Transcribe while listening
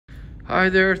Hi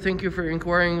there, thank you for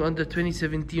inquiring on the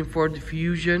 2017 Ford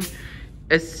Fusion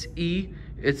SE.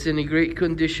 It's in a great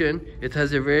condition. It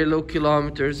has a very low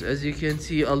kilometers. As you can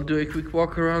see, I'll do a quick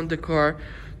walk around the car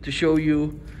to show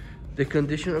you the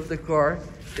condition of the car.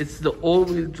 It's the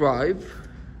all-wheel drive.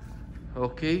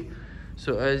 Okay,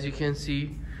 so as you can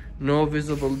see, no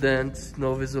visible dents,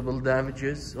 no visible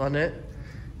damages on it.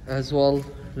 As well,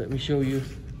 let me show you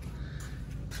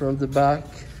from the back.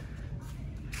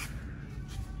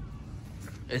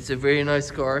 It's a very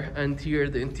nice car, and here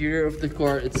the interior of the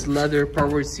car, it's leather,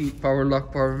 power seat, power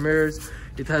lock, power mirrors.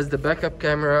 It has the backup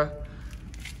camera,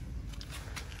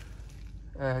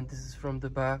 and this is from the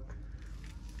back.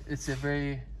 It's a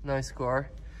very nice car.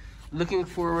 Looking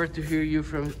forward to hear you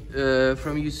from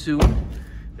you soon.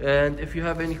 And if you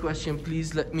have any question,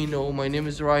 please let me know. My name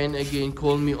is Ryan. Again,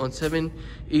 call me on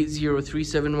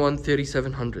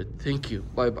 780-371-3700. Thank you.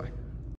 Bye bye.